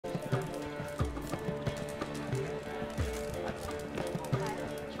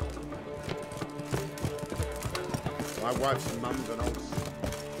My wife's mum's an old...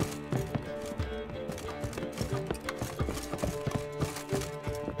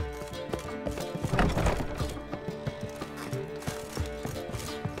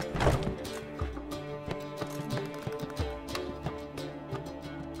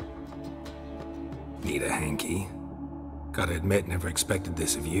 Need a hanky? Gotta admit, never expected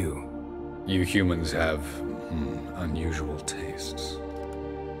this of you. You humans have, unusual tastes.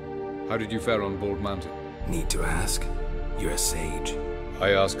 How did you fare on Bald Mountain? Need to ask? You're a sage.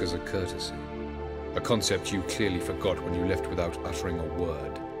 I ask as a courtesy. A concept you clearly forgot when you left without uttering a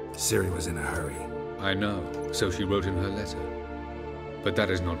word. Ciri was in a hurry. I know, so she wrote in her letter. But that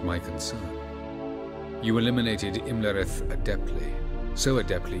is not my concern. You eliminated Imlerith adeptly. So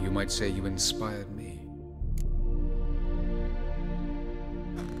adeptly, you might say you inspired me.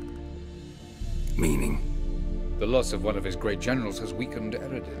 Meaning? The loss of one of his great generals has weakened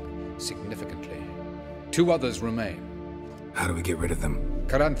Eredin significantly. 2 others remain. How do we get rid of them?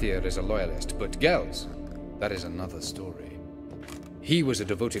 Caranthir is a loyalist, but Gels, that is another story. He was a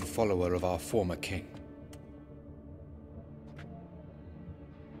devoted follower of our former king.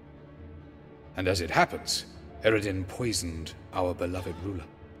 And as it happens, Eredin poisoned our beloved ruler.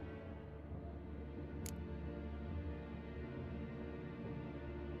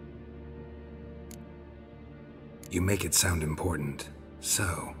 You make it sound important.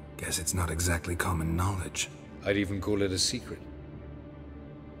 So, guess it's not exactly common knowledge. I'd even call it a secret.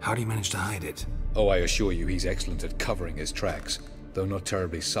 How do you manage to hide it? Oh, I assure you he's excellent at covering his tracks, though not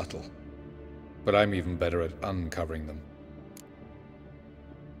terribly subtle. But I'm even better at uncovering them.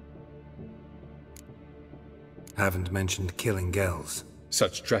 Haven't mentioned killing Gels.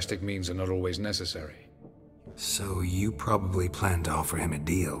 Such drastic means are not always necessary. So you probably plan to offer him a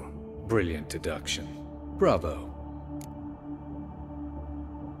deal. Brilliant deduction. Bravo.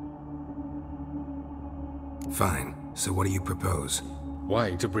 Fine. So what do you propose?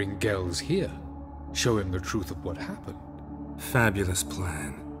 Why, to bring Gels here? Show him the truth of what happened. Fabulous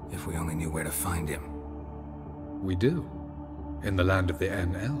plan, if we only knew where to find him. We do. In the land of the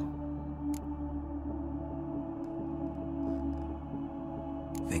NL.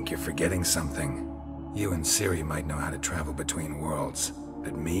 Think you're forgetting something. You and Ciri might know how to travel between worlds,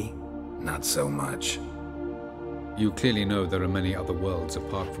 but me? Not so much. You clearly know there are many other worlds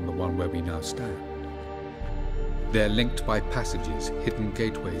apart from the one where we now stand. They're linked by passages, hidden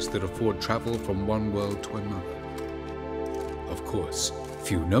gateways that afford travel from one world to another. Of course,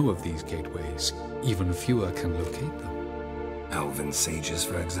 few know of these gateways, even fewer can locate them. Elven sages,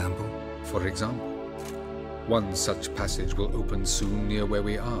 for example? For example, one such passage will open soon near where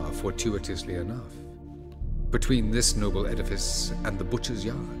we are, fortuitously enough. Between this noble edifice and the butcher's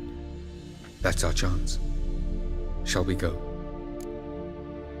yard. That's our chance. Shall we go?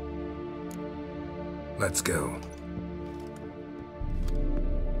 Let's go.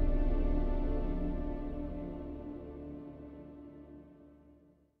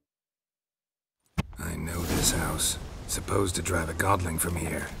 I know this house. Supposed to drive a godling from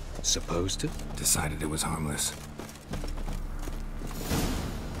here. Supposed to? Decided it was harmless.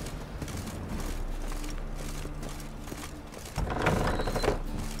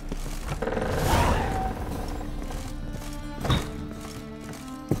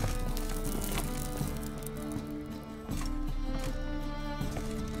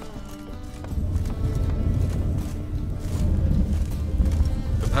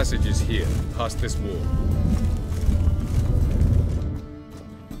 The passage is here, past this wall.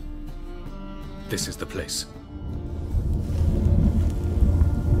 This is the place.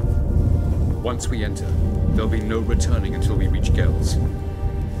 Once we enter, there'll be no returning until we reach Gels.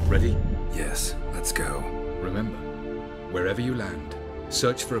 Ready? Yes, let's go. Remember, wherever you land,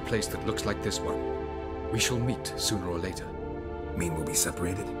 search for a place that looks like this one. We shall meet sooner or later. Mean we'll be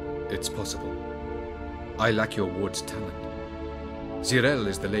separated? It's possible. I lack your ward's talent. Zirel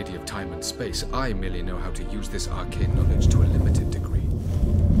is the lady of time and space. I merely know how to use this arcane knowledge to a limited degree.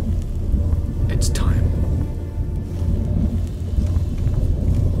 It's time.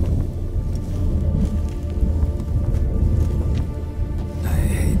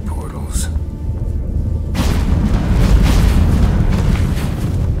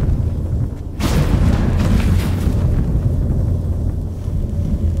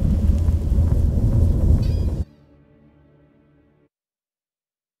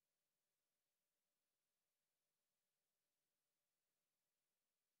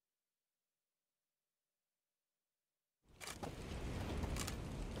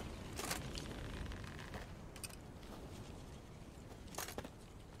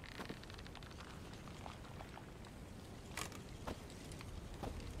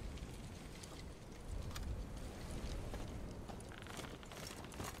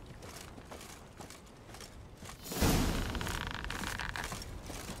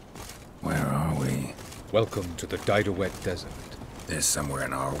 Welcome to the Daidaret Desert. This somewhere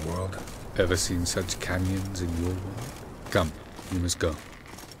in our world? Ever seen such canyons in your world? Come, you must go.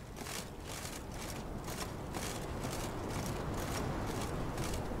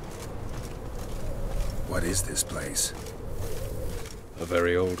 What is this place? A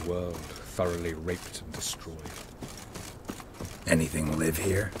very old world, thoroughly raped and destroyed. Anything live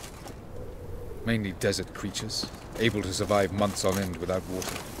here? Mainly desert creatures, able to survive months on end without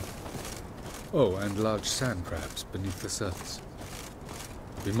water. Oh, and large sand crabs beneath the surface.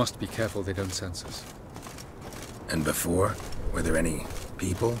 We must be careful they don't sense us. And before? Were there any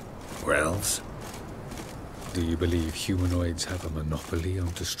people? Or elves? Do you believe humanoids have a monopoly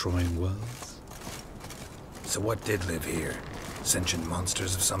on destroying worlds? So what did live here? Sentient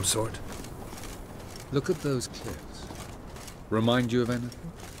monsters of some sort? Look at those cliffs. Remind you of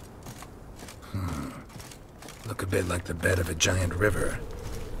anything? Look a bit like the bed of a giant river.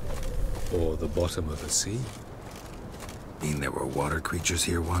 Or the bottom of a sea? Mean there were water creatures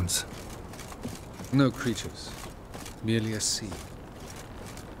here once? No creatures. Merely a sea.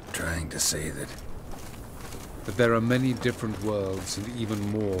 Trying to say that... But there are many different worlds and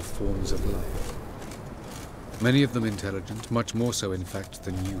even more forms of life. Many of them intelligent, much more so in fact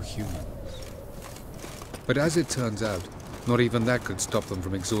than you humans. But as it turns out, not even that could stop them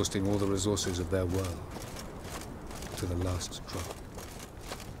from exhausting all the resources of their world. To the last drop.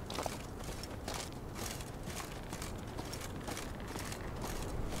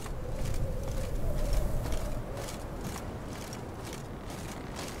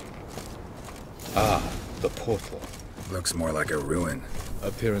 Ah, the portal. Looks more like a ruin.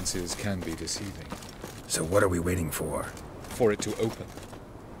 Appearances can be deceiving. So what are we waiting for? For it to open.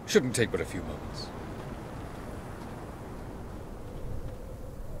 Shouldn't take but a few moments.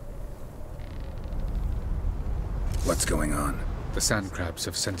 What's going on? The sand crabs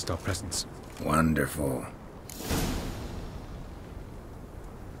have sensed our presence. Wonderful.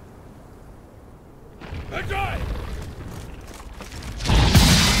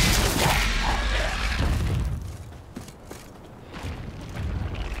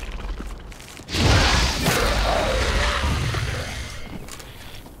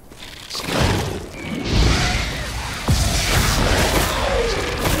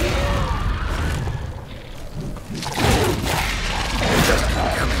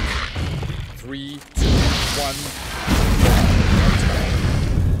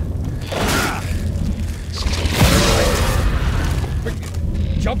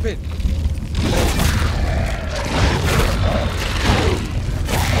 Jump in!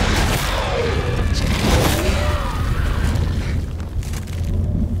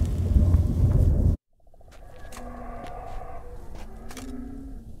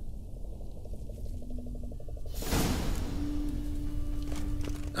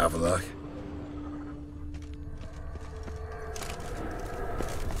 Avallac'h?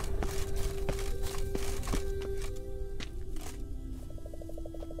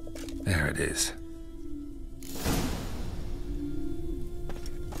 There it is.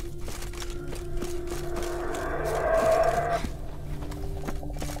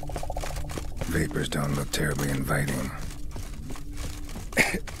 Vapors don't look terribly inviting.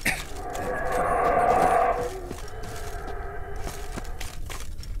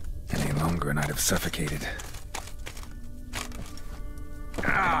 Any longer and I'd have suffocated.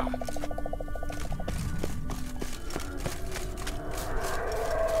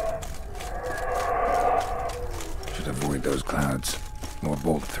 Should avoid those clouds, or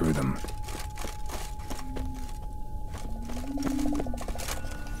bolt through them.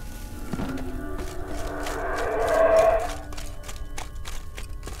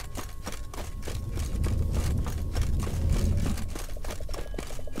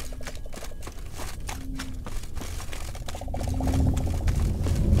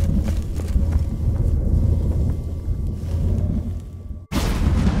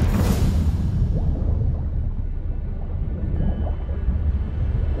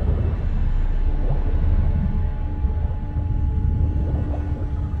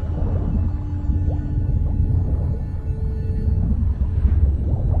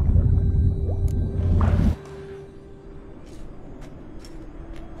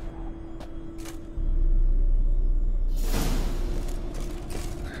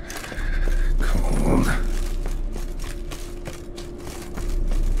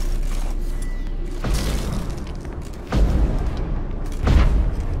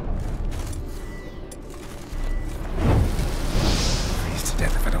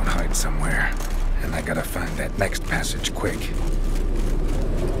 Somewhere, and I gotta find that next passage quick.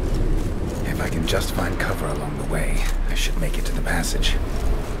 If I can just find cover along the way, I should make it to the passage.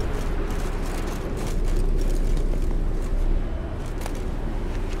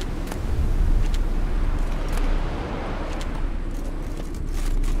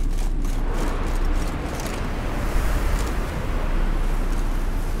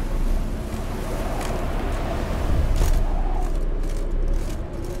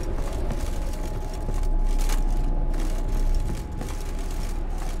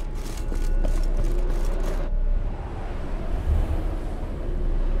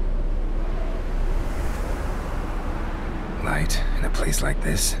 light in a place like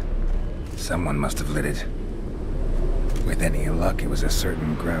this. Someone must have lit it. With any luck, it was a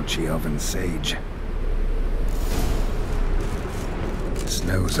certain grouchy elven sage.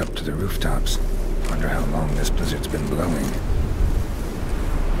 Snow's up to the rooftops. Wonder how long this blizzard's been blowing.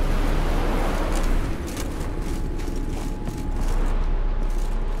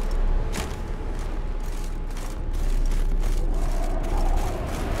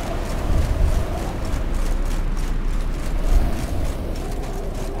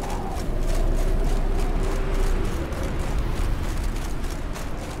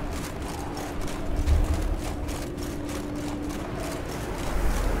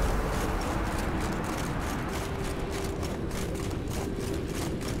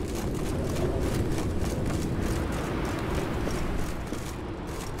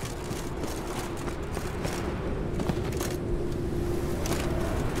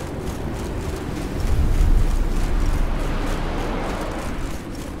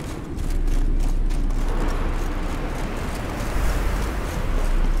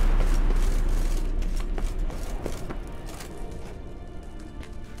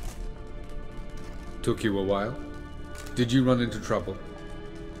 Took you a while? Did you run into trouble?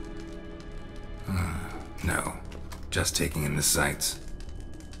 No. Just taking in the sights.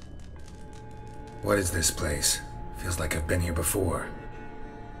 What is this place? Feels like I've been here before.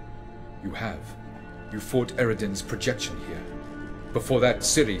 You have. You fought Eredin's projection here. Before that,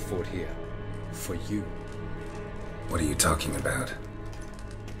 Ciri fought here. For you. What are you talking about?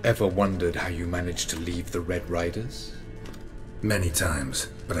 Ever wondered how you managed to leave the Red Riders? Many times,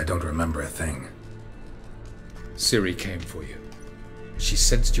 but I don't remember a thing. Ciri came for you. She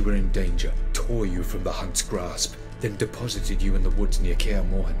sensed you were in danger, tore you from the Hunt's grasp, then deposited you in the woods near Kaer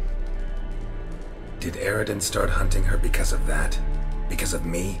Morhen. Did Eredin start hunting her because of that? Because of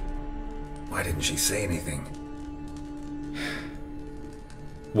me? Why didn't she say anything?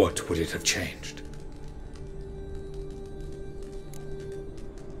 What would it have changed?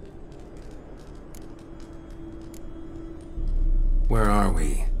 Where are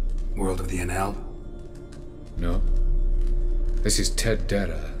we? World of the Enel? No. This is Ted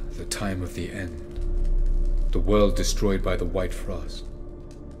Dera, the time of the end. The world destroyed by the White Frost.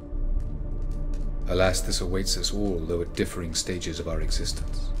 Alas, this awaits us all, though at differing stages of our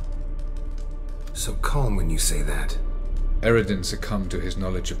existence. So calm when you say that. Eredin succumbed to his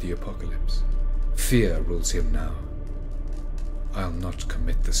knowledge of the apocalypse. Fear rules him now. I'll not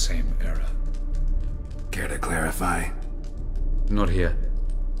commit the same error. Care to clarify? Not here.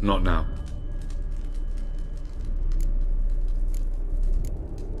 Not now.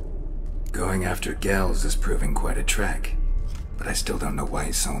 Going after Gels is proving quite a trek, but I still don't know why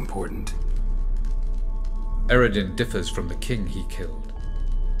he's so important. Eredin differs from the king he killed.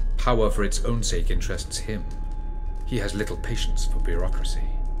 Power for its own sake interests him. He has little patience for bureaucracy.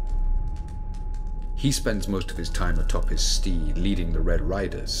 He spends most of his time atop his steed, leading the Red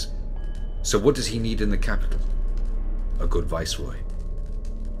Riders. So what does he need in the capital? A good viceroy.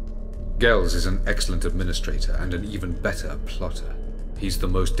 Gels is an excellent administrator and an even better plotter. He's the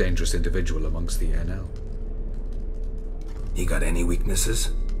most dangerous individual amongst the Enel. He got any weaknesses?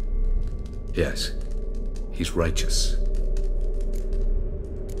 Yes. He's righteous.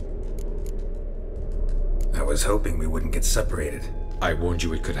 I was hoping we wouldn't get separated. I warned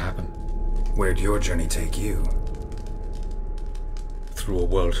you it could happen. Where'd your journey take you? Through a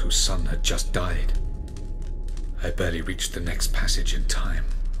world whose son had just died. I barely reached the next passage in time.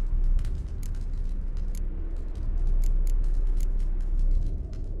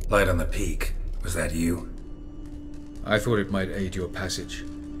 Light on the peak. Was that you? I thought it might aid your passage.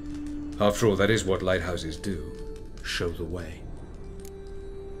 After all, that is what lighthouses do. Show the way.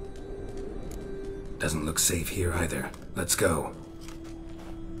 Doesn't look safe here either. Let's go.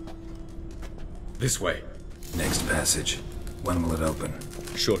 This way. Next passage. When will it open?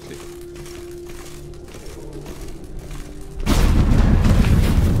 Shortly.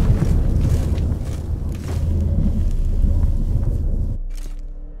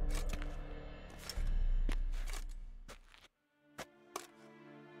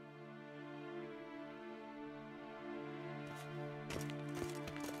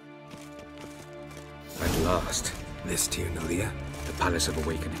 At last. This Tir Nalia? The Palace of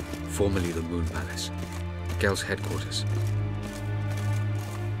Awakening, formerly the Moon Palace. Gel's headquarters.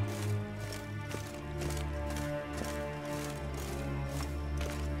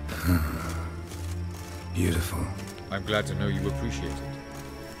 Beautiful. I'm glad to know you appreciate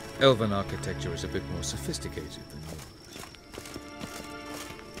it. Elven architecture is a bit more sophisticated than yours.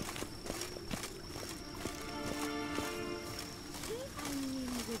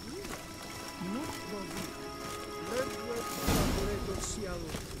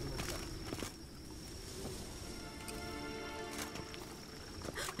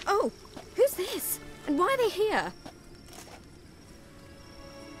 they here?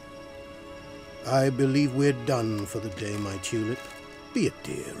 I believe we're done for the day, my tulip. Be a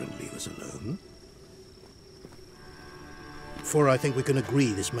dear and leave us alone. For I think we can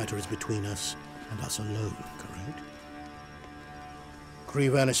agree this matter is between us and us alone, correct?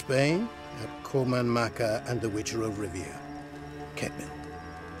 Crevan of Spain, at Corman Maca and the Witcher of Rivia. Kepin.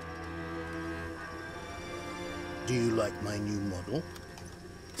 Do you like my new model?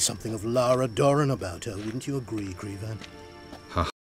 Something of Lara Doran about her, wouldn't you agree, Crevan?